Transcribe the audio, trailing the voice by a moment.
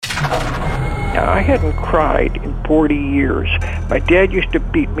Now, I hadn't cried in 40 years. My dad used to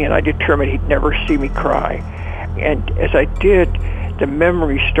beat me, and I determined he'd never see me cry. And as I did, the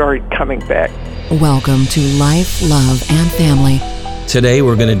memories started coming back. Welcome to Life, Love, and Family. Today,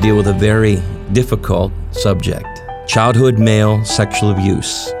 we're going to deal with a very difficult subject: childhood male sexual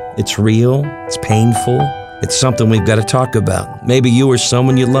abuse. It's real, it's painful, it's something we've got to talk about. Maybe you or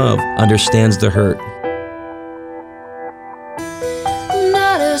someone you love understands the hurt.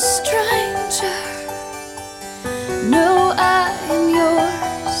 Not a stranger, no, I am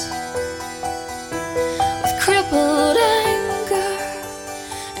yours. With crippled anger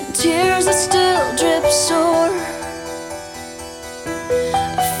and tears that still drip sore.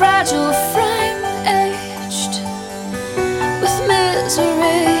 A fragile frame aged with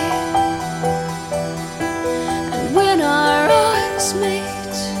misery. And when our eyes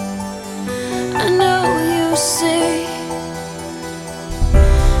meet, I know you see.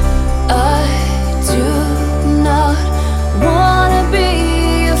 I do not wanna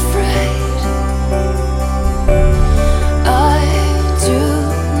be afraid. I do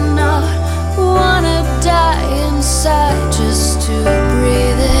not wanna die inside just to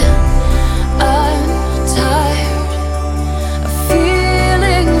breathe in. I'm tired of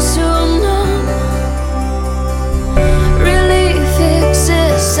feeling so numb. Relief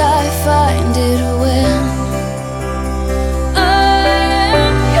exists, I find it when I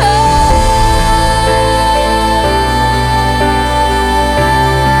am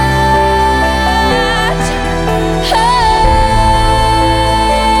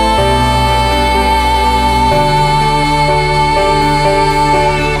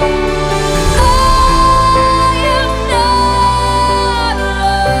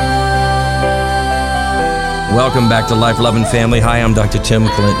Welcome back to Life, Love, and Family. Hi, I'm Dr. Tim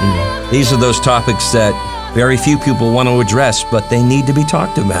Clinton. These are those topics that very few people want to address, but they need to be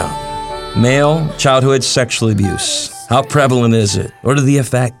talked about. Male childhood sexual abuse. How prevalent is it? What are the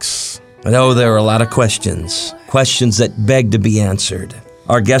effects? I know there are a lot of questions that beg to be answered.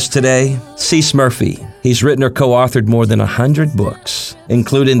 Our guest today, Cece Murphy. He's written or co-authored more than 100 books,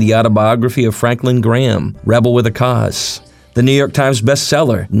 including the autobiography of Franklin Graham, Rebel with a Cause, the New York Times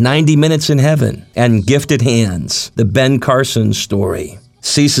bestseller, 90 Minutes in Heaven, and Gifted Hands, the Ben Carson story.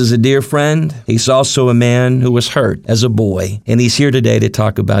 Cece is a dear friend. He's also a man who was hurt as a boy, and he's here today to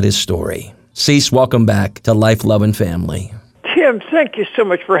talk about his story. Cece, welcome back to Life, Love, and Family. Tim, thank you so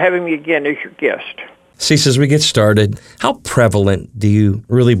much for having me again as your guest. Cece, as we get started, how prevalent do you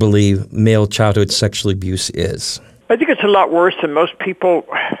really believe male childhood sexual abuse is? I think it's a lot worse than most people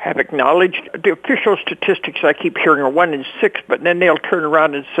have acknowledged. The official statistics I keep hearing are 1 in 6, but then they'll turn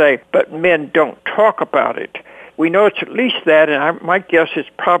around and say, but men don't talk about it. We know it's at least that, and my guess is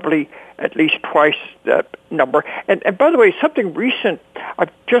probably at least twice that number. And by the way, something recent,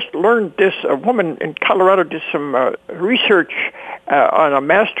 I've just learned this. A woman in Colorado did some research on a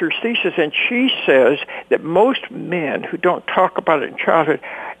master's thesis, and she says that most men who don't talk about it in childhood,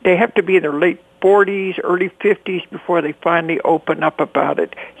 they have to be in their late 40s, early 50s before they finally open up about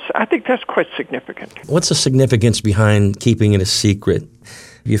it. So I think that's quite significant. What's the significance behind keeping it a secret?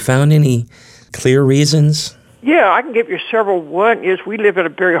 Have you found any clear reasons? Yeah, I can give you several. One is we live in a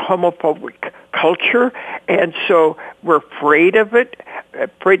very homophobic culture, and so we're afraid of it,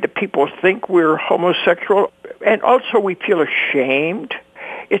 afraid that people think we're homosexual, and also we feel ashamed.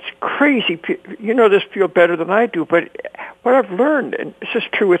 It's crazy. You know this feel better than I do, but what I've learned, and this is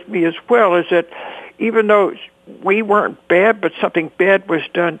true with me as well, is that even though we weren't bad, but something bad was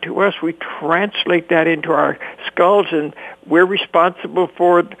done to us, we translate that into our skulls, and we're responsible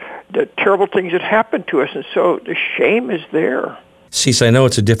for the terrible things that happened to us, and so the shame is there. Cece, I know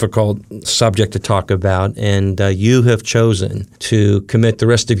it's a difficult subject to talk about, and you have chosen to commit the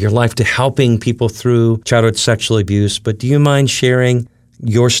rest of your life to helping people through childhood sexual abuse, but do you mind sharing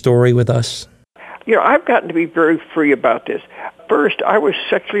your story with us? You know, I've gotten to be very free about this. First, I was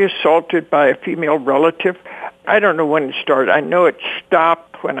sexually assaulted by a female relative. I don't know when it started. I know it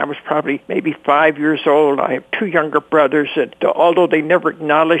stopped when I was probably maybe 5 years old. I have 2 younger brothers, and although they never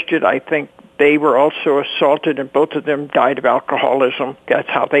acknowledged it, I think they were also assaulted, and both of them died of alcoholism. That's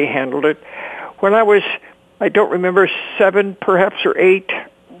how they handled it. When I was, I don't remember, 7 perhaps or 8,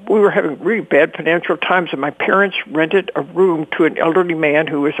 we were having really bad financial times, and my parents rented a room to an elderly man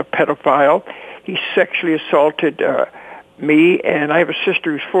who was a pedophile. He sexually assaulted me, and I have a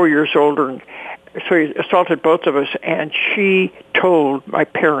sister who's 4 years older, and so he assaulted both of us, and she told my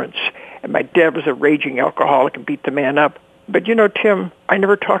parents, and my dad was a raging alcoholic and beat the man up. But you know, Tim, I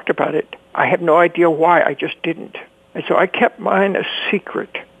never talked about it. I have no idea why. I just didn't. And so I kept mine a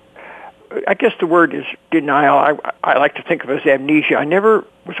secret. I guess the word is denial. I like to think of it as amnesia. I never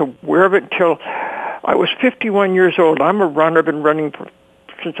was aware of it until I was 51 years old. I'm a runner. I've been running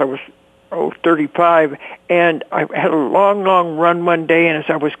since I was 35, and I had a long, long run one day, and as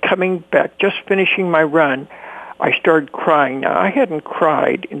I was coming back, just finishing my run, I started crying. Now, I hadn't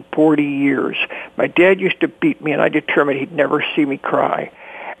cried in 40 years. My dad used to beat me, and I determined he'd never see me cry.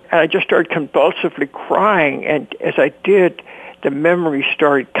 And I just started convulsively crying, and as I did, the memories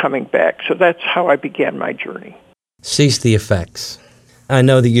started coming back. So that's how I began my journey. Cease the effects. I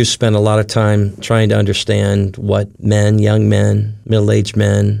know that you spent a lot of time trying to understand what men, young men, middle-aged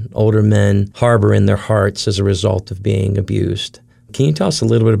men, older men harbor in their hearts as a result of being abused. Can you tell us a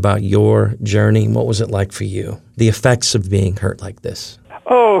little bit about your journey? What was it like for you? The effects of being hurt like this?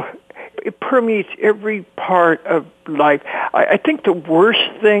 Oh, it permeates every part of life. I think the worst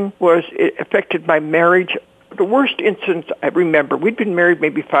thing was it affected my marriage. The worst instance I remember, we'd been married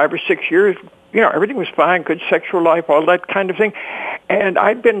maybe 5 or 6 years. Everything was fine, good sexual life, all that kind of thing. And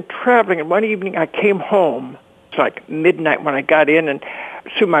I'd been traveling, and one evening I came home. It's like midnight when I got in, and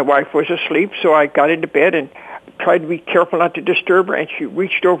soon my wife was asleep, so I got into bed and tried to be careful not to disturb her, and she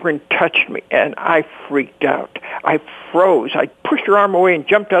reached over and touched me, and I freaked out. I froze. I pushed her arm away and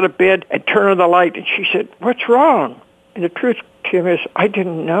jumped out of bed and turned on the light, and she said, "What's wrong?" And the truth, Tim, is I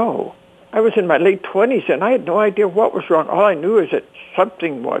didn't know. I was in my late 20s, and I had no idea what was wrong. All I knew is that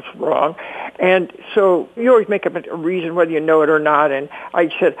something was wrong. And so you always make up a reason whether you know it or not. And I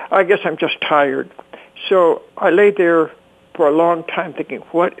said, I guess I'm just tired. So I lay there for a long time thinking,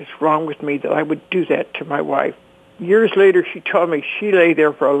 what is wrong with me that I would do that to my wife? Years later, she told me she lay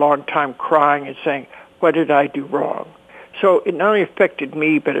there for a long time crying and saying, what did I do wrong? So it not only affected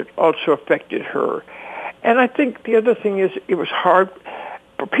me, but it also affected her. And I think the other thing is it was hard.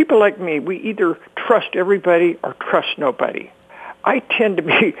 For people like me, we either trust everybody or trust nobody. I tend to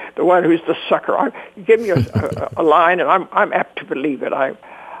be the one who's the sucker. You give me a line, and I'm apt to believe it.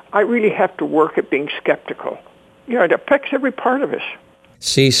 I really have to work at being skeptical. It affects every part of us.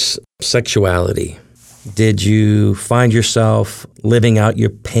 Cease sexuality. Did you find yourself living out your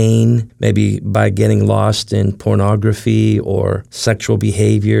pain, maybe by getting lost in pornography or sexual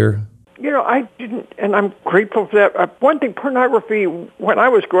behavior? I didn't, and I'm grateful for that. One thing, pornography, when I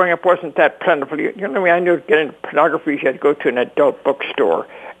was growing up, wasn't that plentiful. I knew to get into pornography, you had to go to an adult bookstore.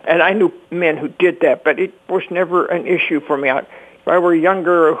 And I knew men who did that, but it was never an issue for me. If I were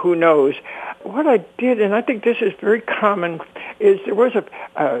younger, who knows. What I did, and I think this is very common, is there was a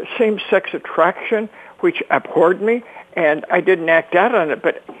same-sex attraction which abhorred me, and I didn't act out on it,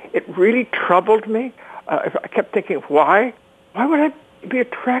 but it really troubled me. I kept thinking, why? Why would I be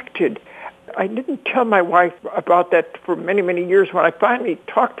attracted? I didn't tell my wife about that for many, many years. When I finally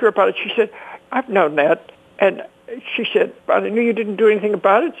talked to her about it, she said, I've known that. And she said, but I knew you didn't do anything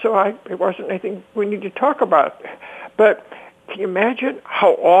about it, so it wasn't anything we need to talk about. But can you imagine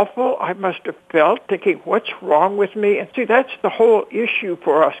how awful I must have felt thinking, what's wrong with me? And see, that's the whole issue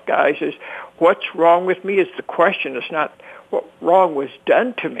for us guys is what's wrong with me is the question. It's not what wrong was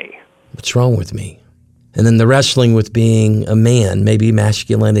done to me. What's wrong with me? And then the wrestling with being a man, maybe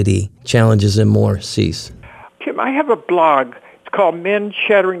masculinity, challenges him more. Cease. Tim, I have a blog. It's called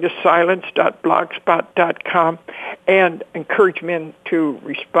menshatteringthesilence.blogspot.com, and encourage men to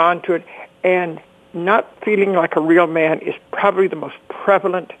respond to it. And not feeling like a real man is probably the most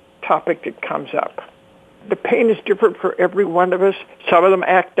prevalent topic that comes up. The pain is different for every one of us. Some of them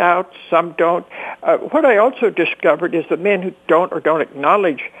act out, some don't. What I also discovered is the men who don't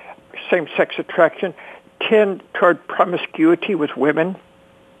acknowledge same-sex attraction tend toward promiscuity with women.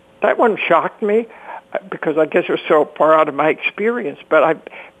 That one shocked me because I guess it was so far out of my experience. But I've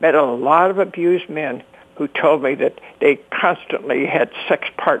met a lot of abused men who told me that they constantly had sex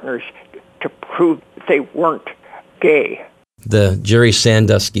partners to prove they weren't gay. The Jerry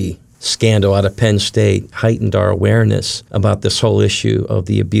Sandusky scandal out of Penn State heightened our awareness about this whole issue of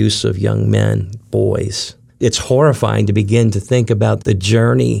the abuse of young men, boys. It's horrifying to begin to think about the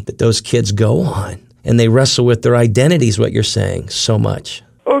journey that those kids go on. And they wrestle with their identities, what you're saying, so much.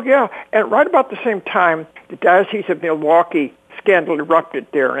 Oh, yeah. And right about the same time, the Diocese of Milwaukee scandal erupted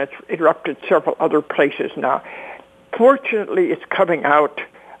there, and it's erupted several other places now. Fortunately, it's coming out.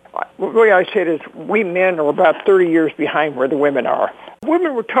 The way I say it is we men are about 30 years behind where the women are.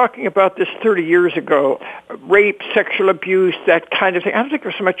 Women were talking about this 30 years ago, rape, sexual abuse, that kind of thing. I don't think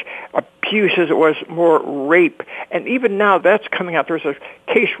there's so much abuse as it was more rape. And even now that's coming out. There's a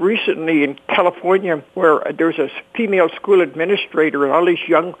case recently in California where there's a female school administrator and all these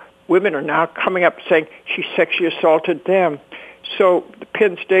young women are now coming up saying she sexually assaulted them. So the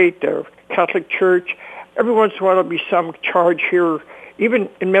Penn State, the Catholic Church, every once in a while there'll be some charge here Even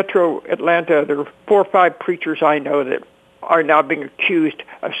in Metro Atlanta, there are 4 or 5 preachers I know that are now being accused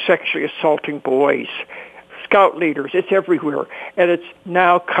of sexually assaulting boys. Scout leaders, it's everywhere, and it's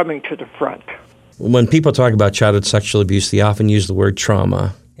now coming to the front. When people talk about childhood sexual abuse, they often use the word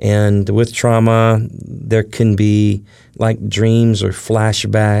trauma. And with trauma, there can be like dreams or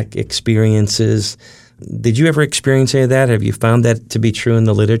flashback experiences. Did you ever experience any of that? Have you found that to be true in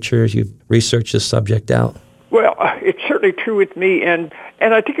the literature as you've researched this subject out? Well, it's certainly true with me, and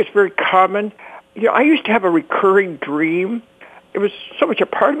I think it's very common. I used to have a recurring dream. It was so much a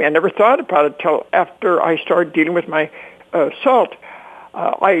part of me, I never thought about it until after I started dealing with my assault.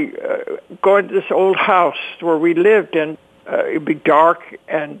 I go into this old house where we lived, and it'd be dark,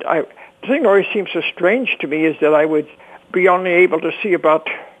 and the thing that always seems so strange to me is that I would be only able to see about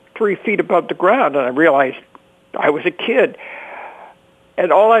 3 feet above the ground, and I realized I was a kid.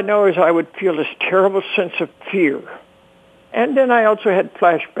 And all I know is I would feel this terrible sense of fear. And then I also had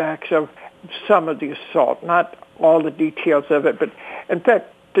flashbacks of some of the assault, not all the details of it, but in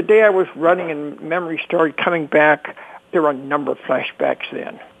fact, the day I was running and memory started coming back, there were a number of flashbacks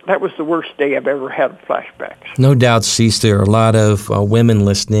then. That was the worst day I've ever had flashbacks. No doubt, Cease, there are a lot of women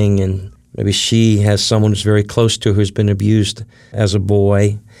listening, and maybe she has someone who's very close to her who's been abused as a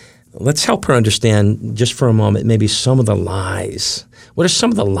boy. Let's help her understand, just for a moment, maybe some of the lies. What are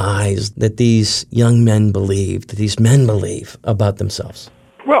some of the lies that these young men believe, that these men believe about themselves?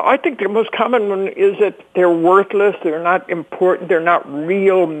 Well, I think the most common one is that they're worthless, they're not important, they're not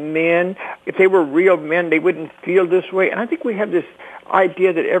real men. If they were real men, they wouldn't feel this way. And I think we have this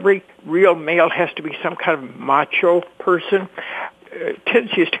idea that every real male has to be some kind of macho person.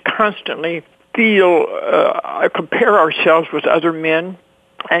 Tendency is to constantly compare ourselves with other men.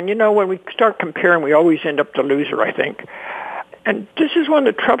 And, when we start comparing, we always end up the loser, I think. And this is one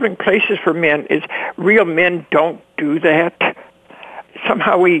of the troubling places for men, is real men don't do that.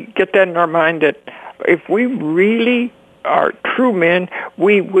 Somehow we get that in our mind that if we really are true men,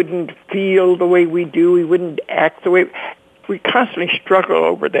 we wouldn't feel the way we do. We wouldn't act the way we constantly struggle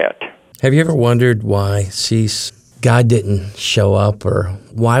over that. Have you ever wondered why, Cease, God didn't show up, or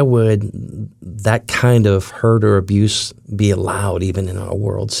why would that kind of hurt or abuse be allowed even in our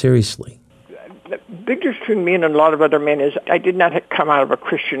world? Seriously. The big difference between me and a lot of other men is I did not come out of a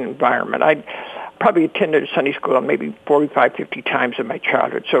Christian environment. I probably attended Sunday school maybe 45, 50 times in my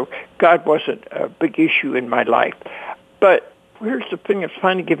childhood, so God wasn't a big issue in my life. But here's the thing that's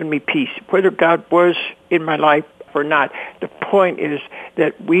finally given me peace. Whether God was in my life or not, the point is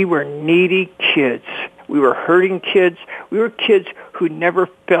that we were needy kids. We were hurting kids. We were kids who never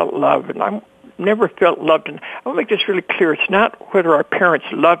felt love, and I never felt loved. And I want to make this really clear. It's not whether our parents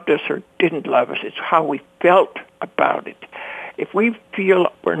loved us or didn't love us. It's how we felt about it. If we feel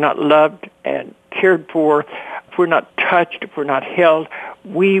we're not loved and cared for, if we're not touched, if we're not held,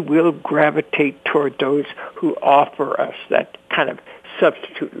 we will gravitate toward those who offer us that kind of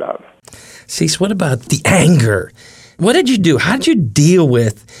substitute love. Cease, what about the anger? What did you do? How did you deal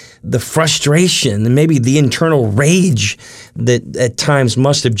with the frustration and maybe the internal rage that at times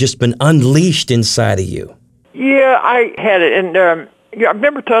must have just been unleashed inside of you? Yeah, I had it. And I've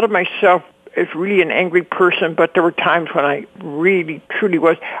never thought of myself as really an angry person, but there were times when I really, truly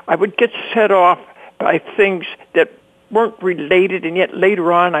was. I would get set off by things that weren't related, and yet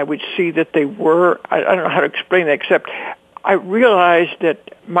later on I would see that they were. I don't know how to explain that, except I realized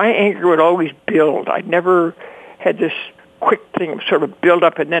that my anger would always build. I never had this quick thing sort of build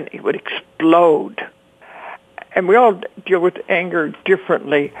up and then it would explode. And we all deal with anger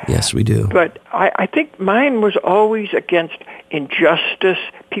differently. Yes, we do. But I think mine was always against injustice,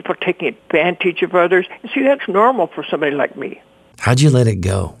 people taking advantage of others. And see, that's normal for somebody like me. How'd you let it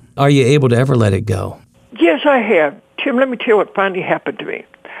go? Are you able to ever let it go? Yes, I have. Tim, let me tell you what finally happened to me.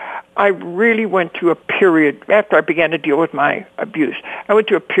 I really went through a period, after I began to deal with my abuse, I went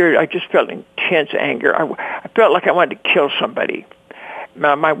through a period, I just felt intense anger. I felt like I wanted to kill somebody.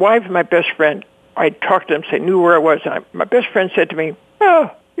 My wife and my best friend, I talked to them, they knew where I was. And my best friend said to me,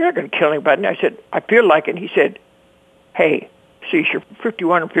 "Oh, you're not going to kill anybody." And I said, "I feel like it." And he said, "Hey, see, you're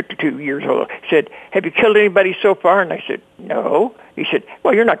 51 or 52 years old." He said, "Have you killed anybody so far?" And I said, "No." He said,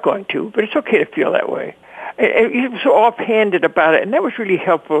 "Well, you're not going to, but it's okay to feel that way." And he was so offhanded about it, and that was really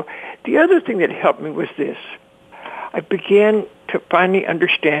helpful. The other thing that helped me was this. I began to finally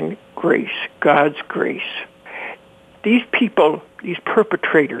understand grace, God's grace. These people, these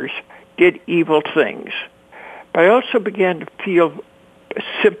perpetrators, did evil things. But I also began to feel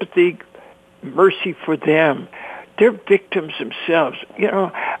sympathy, mercy for them. They're victims themselves.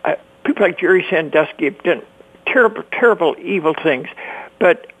 People like Jerry Sandusky have done terrible, terrible, evil things.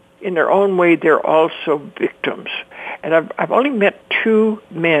 But in their own way, they're also victims. And I've only met 2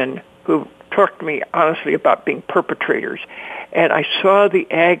 men who talked to me honestly about being perpetrators. And I saw the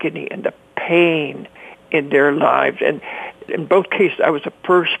agony and the pain in their lives. And in both cases, I was the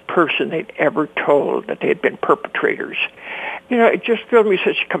first person they'd ever told that they had been perpetrators. You know, it just filled me with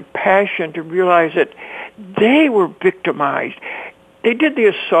such compassion to realize that they were victimized. They did the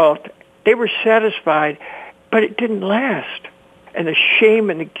assault. They were satisfied, but it didn't last. And the shame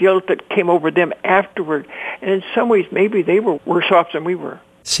and the guilt that came over them afterward. And in some ways, maybe they were worse off than we were.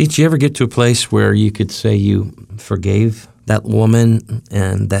 See, did you ever get to a place where you could say you forgave that woman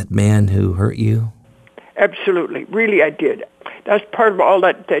and that man who hurt you? Absolutely. Really, I did. That's part of all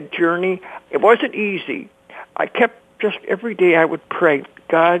that journey. It wasn't easy. I kept just every day I would pray,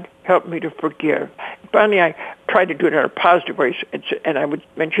 God, help me to forgive. Finally, I tried to do it in a positive way, and I would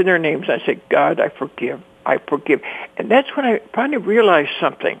mention their names. And I'd say, God, I forgive. I forgive. And that's when I finally realized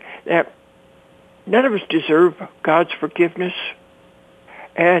something, that none of us deserve God's forgiveness.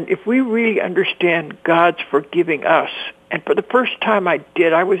 And if we really understand God's forgiving us, and for the first time I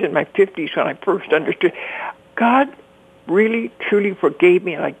did, I was in my 50s when I first understood, God really, truly forgave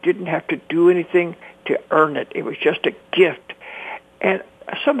me, and I didn't have to do anything to earn it. It was just a gift. And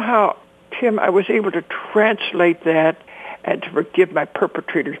somehow, Tim, I was able to translate that and to forgive my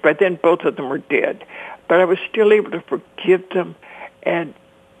perpetrators. By then, both of them were dead. But I was still able to forgive them and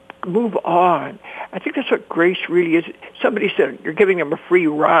move on. I think that's what grace really is. Somebody said, you're giving them a free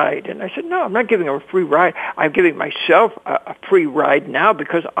ride. And I said, no, I'm not giving them a free ride. I'm giving myself a free ride now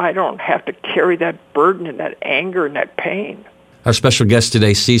because I don't have to carry that burden and that anger and that pain. Our special guest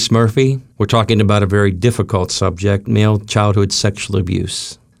today, Cease Murphy. We're talking about a very difficult subject, male childhood sexual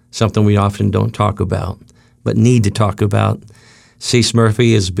abuse, something we often don't talk about, but need to talk about. Cease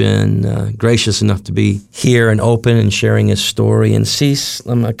Murphy has been gracious enough to be here and open and sharing his story. And Cease,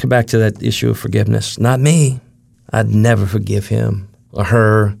 I'm going to come back to that issue of forgiveness. Not me. I'd never forgive him or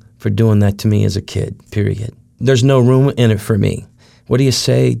her for doing that to me as a kid, period. There's no room in it for me. What do you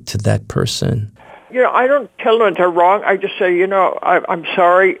say to that person? You know, I don't tell them they're wrong. I just say, you know, I'm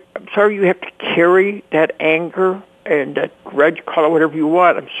sorry. I'm sorry you have to carry that anger and that grudge, call it whatever you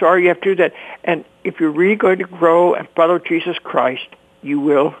want. I'm sorry you have to do that. And if you're really going to grow and follow Jesus Christ, you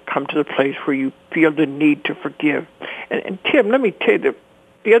will come to the place where you feel the need to forgive. And Tim, let me tell you,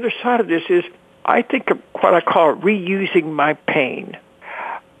 the other side of this is I think of what I call reusing my pain.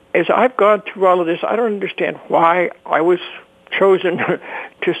 As I've gone through all of this, I don't understand why I was chosen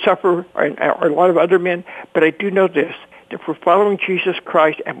to suffer, or a lot of other men, but I do know this, that if we're following Jesus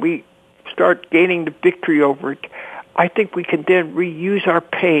Christ and we start gaining the victory over it, I think we can then reuse our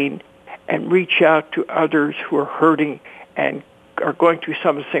pain and reach out to others who are hurting and are going through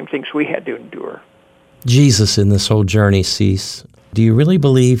some of the same things we had to endure. Jesus in this whole journey, Cease, do you really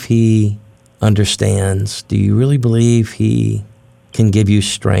believe he understands? Do you really believe he can give you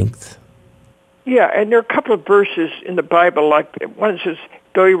strength? Yeah, and there are a couple of verses in the Bible, like one says,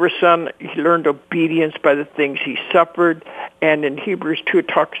 though he was son, he learned obedience by the things he suffered. And in Hebrews 2, it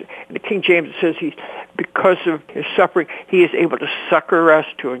talks, in the King James, it says because of his suffering, he is able to succor us,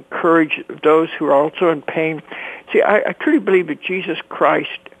 to encourage those who are also in pain. See, I truly believe that Jesus Christ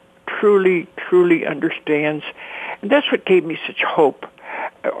truly, truly understands. And that's what gave me such hope.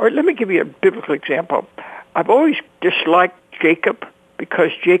 Or let me give you a biblical example. I've always disliked Jacob,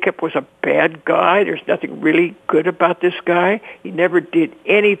 because Jacob was a bad guy. There's nothing really good about this guy. He never did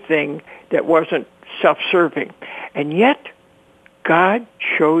anything that wasn't self-serving. And yet, God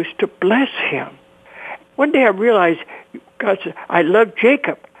chose to bless him. One day I realized, God said, I love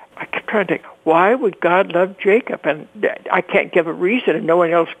Jacob. I kept trying to think, why would God love Jacob? And I can't give a reason, and no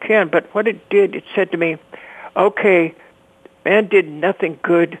one else can. But what it did, it said to me, okay, man did nothing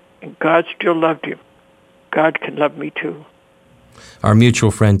good, and God still loved him. God can love me too. Our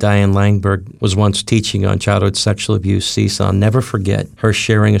mutual friend Diane Langberg was once teaching on childhood sexual abuse. Cease, I'll never forget her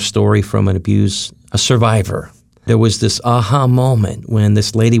sharing a story from a survivor. There was this aha moment when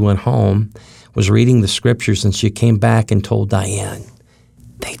this lady went home, was reading the scriptures, and she came back and told Diane,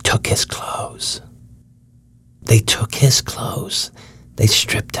 they took his clothes. They took his clothes. They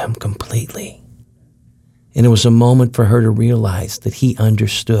stripped him completely. And it was a moment for her to realize that he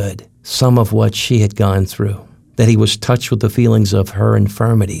understood some of what she had gone through, that he was touched with the feelings of her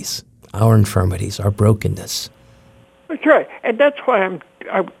infirmities, our brokenness. That's right. And that's why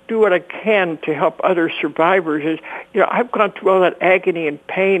I do what I can to help other survivors. Is, I've gone through all that agony and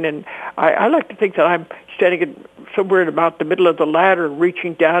pain, and I like to think that I'm standing somewhere in about the middle of the ladder and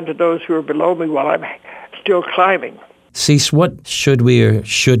reaching down to those who are below me while I'm still climbing. Cease, what should we or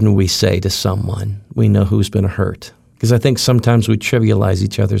shouldn't we say to someone we know who's been hurt? Because I think sometimes we trivialize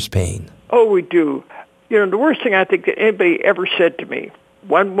each other's pain. Oh, we do. The worst thing I think that anybody ever said to me,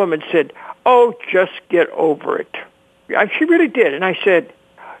 one woman said, "Oh, just get over it." She really did. And I said,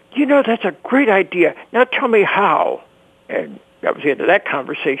 that's a great idea. Now tell me how. And that was the end of that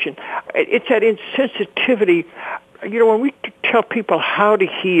conversation. It's that insensitivity. When we tell people how to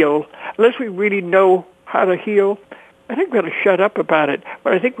heal, unless we really know how to heal, I think we ought to shut up about it.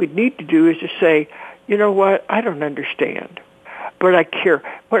 What I think we need to do is to say, you know what, I don't understand, but I care.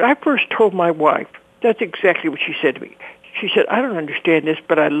 When I first told my wife, that's exactly what she said to me. She said, I don't understand this,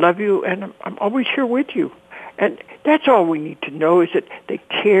 but I love you, and I'm always here with you. And that's all we need to know, is that they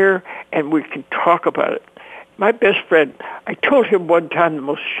care, and we can talk about it. My best friend, I told him one time the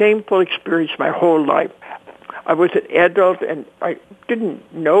most shameful experience of my whole life. I was an adult, and I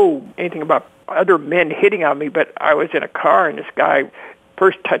didn't know anything about other men hitting on me, but I was in a car, and this guy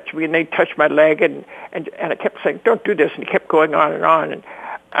first touched me, and they touched my leg, and I kept saying, don't do this, and he kept going on, and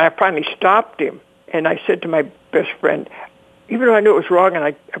I finally stopped him, and I said to my best friend, even though I knew it was wrong, and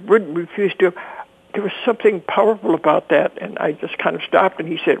I wouldn't refuse to, there was something powerful about that, and I just kind of stopped, and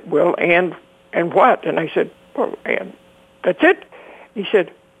he said, well, and what? And I said, well, and that's it? He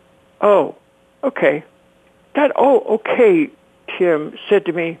said, oh, okay. That, oh, okay, Tim said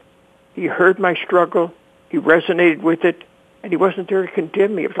to me, he heard my struggle, he resonated with it, and he wasn't there to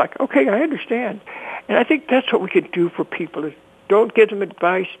condemn me. It was like, okay, I understand. And I think that's what we can do for people, is don't give them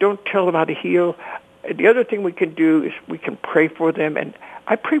advice, don't tell them how to heal. And the other thing we can do is we can pray for them. And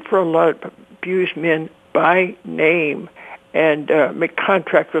I pray for a lot of abused men by name and make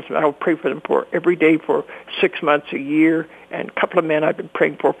contracts with them. I'll pray for them for every day for 6 months, a year. And a couple of men I've been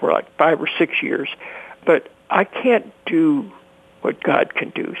praying for like 5 or 6 years. But I can't do what God can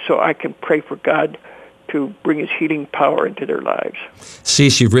do. So I can pray for God to bring his healing power into their lives.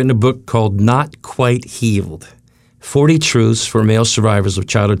 Cece, you've written a book called Not Quite Healed, 40 Truths for Male Survivors of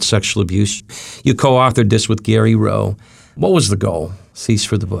Childhood Sexual Abuse. You co-authored this with Gary Rowe. What was the goal, Cece,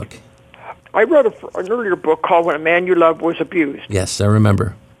 for the book? I wrote an earlier book called When a Man You Love Was Abused. Yes, I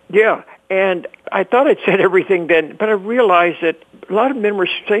remember. Yeah, and I thought I'd said everything then, but I realized that a lot of men were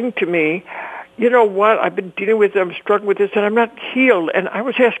saying to me, you know what, I've been dealing with it, I'm struggling with this, and I'm not healed. And I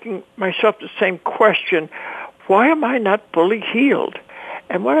was asking myself the same question, why am I not fully healed?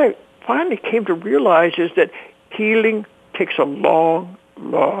 And what I finally came to realize is that healing takes a long,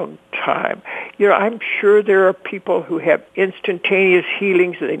 long time. I'm sure there are people who have instantaneous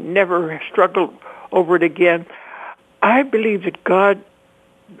healings and they never struggle over it again. I believe that God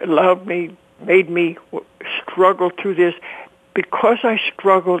allowed me, made me struggle through this because I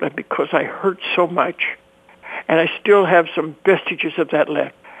struggled and because I hurt so much, and I still have some vestiges of that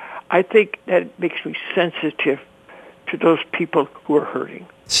left. I think that it makes me sensitive to those people who are hurting.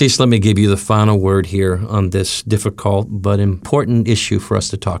 Cece, let me give you the final word here on this difficult but important issue for us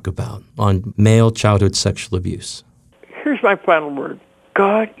to talk about, on male childhood sexual abuse. Here's my final word.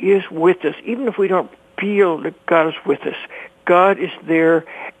 God is with us. Even if we don't feel that God is with us, God is there,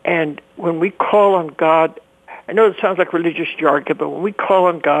 and when we call on God, I know it sounds like religious jargon, but when we call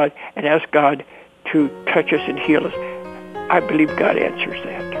on God and ask God to touch us and heal us, I believe God answers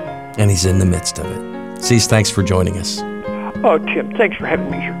that. And he's in the midst of it. Cece, thanks for joining us. Oh, Tim, thanks for having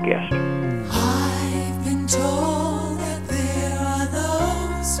me as your guest. I've been told that there are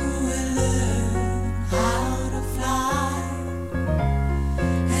those who will learn how to fly,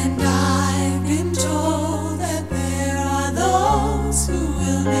 and I've been told that there are those who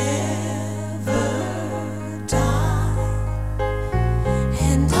will never die,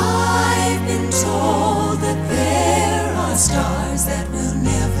 and I've been told that there are stars that will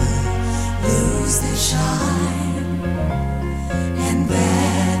never lose their shine, and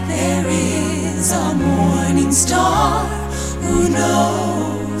that there is a morning star who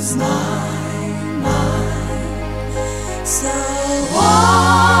knows my mind. So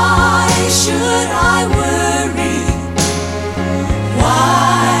why should I worry?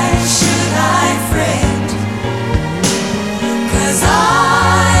 Why should I fret? 'Cause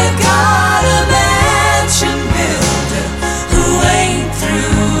I've got a mansion builder who ain't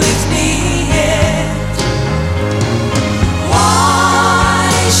through with me yet.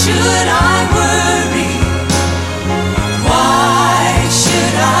 Why should I worry? Why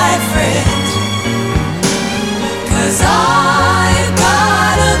should I fret?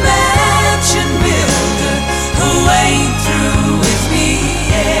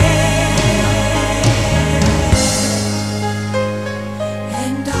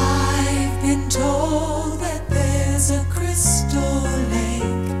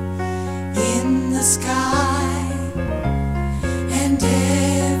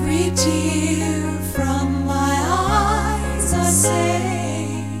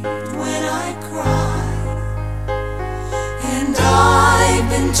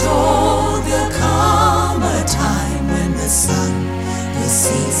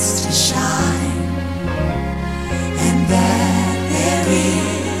 begins to shine, and that there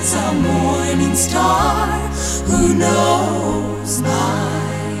is a morning star who knows my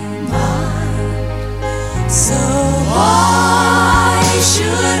mind. So why should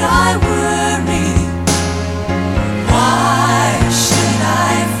I worry? Why should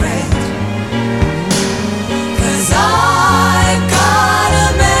I fret? 'Cause I've got a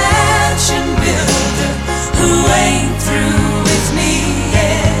mansion builder who ain't through with me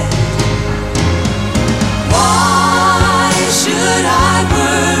yet. Why should I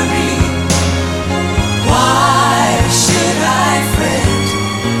worry? Why should I fret?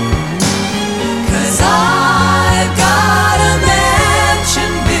 'Cause I've got a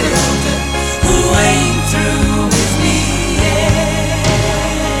mansion builder who ain't through with me yet.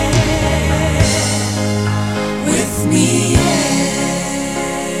 With me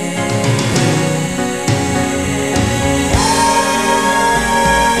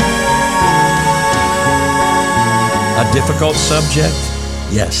A difficult subject?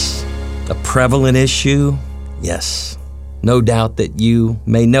 Yes. A prevalent issue? Yes. No doubt that you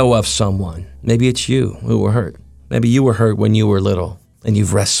may know of someone. Maybe it's you who were hurt. Maybe you were hurt when you were little and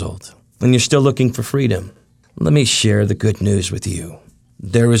you've wrestled and you're still looking for freedom. Let me share the good news with you.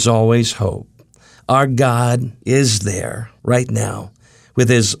 There is always hope. Our God is there right now with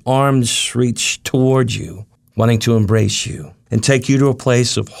his arms reached toward you, wanting to embrace you and take you to a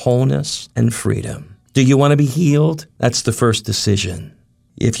place of wholeness and freedom. Do you want to be healed? That's the first decision.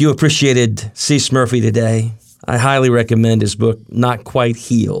 If you appreciated C.S. Murphy today, I highly recommend his book, Not Quite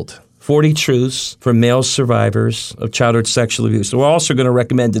Healed, 40 Truths for Male Survivors of Childhood Sexual Abuse. We're also going to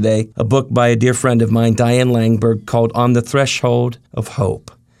recommend today a book by a dear friend of mine, Diane Langberg, called On the Threshold of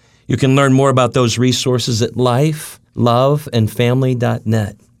Hope. You can learn more about those resources at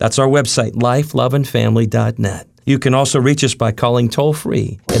lifeloveandfamily.net. That's our website, lifeloveandfamily.net. You can also reach us by calling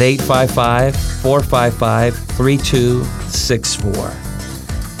toll-free at 855-455-3264.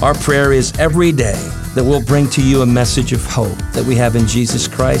 Our prayer is every day that we'll bring to you a message of hope that we have in Jesus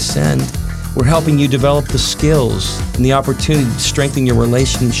Christ, and we're helping you develop the skills and the opportunity to strengthen your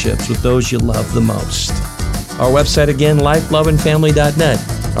relationships with those you love the most. Our website again, lifeloveandfamily.net.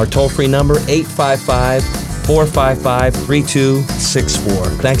 Our toll-free number,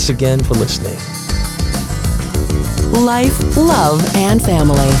 855-455-3264. Thanks again for listening. Life, love, and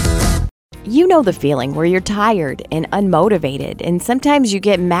family. You know the feeling where you're tired and unmotivated, and sometimes you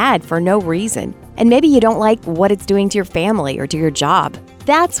get mad for no reason. And maybe you don't like what it's doing to your family or to your job.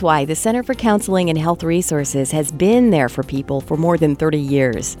 That's why the Center for Counseling and Health Resources has been there for people for more than 30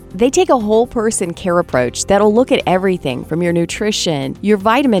 years. They take a whole person care approach that'll look at everything from your nutrition, your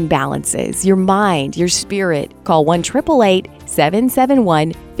vitamin balances, your mind, your spirit. Call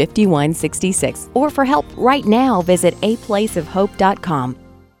 1-888-771-5166. Or for help right now, visit aplaceofhope.com.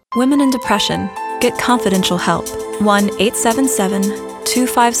 Women in depression, get confidential help.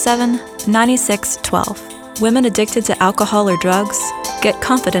 1-877-257-9612. Women addicted to alcohol or drugs, get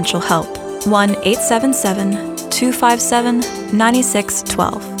confidential help.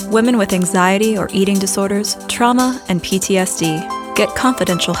 1-877-257-9612. Women with anxiety or eating disorders, trauma, and PTSD, get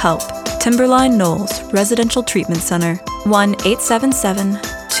confidential help. Timberline Knolls Residential Treatment Center,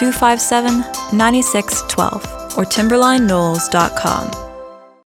 1-877-257-9612 or timberlineknolls.com.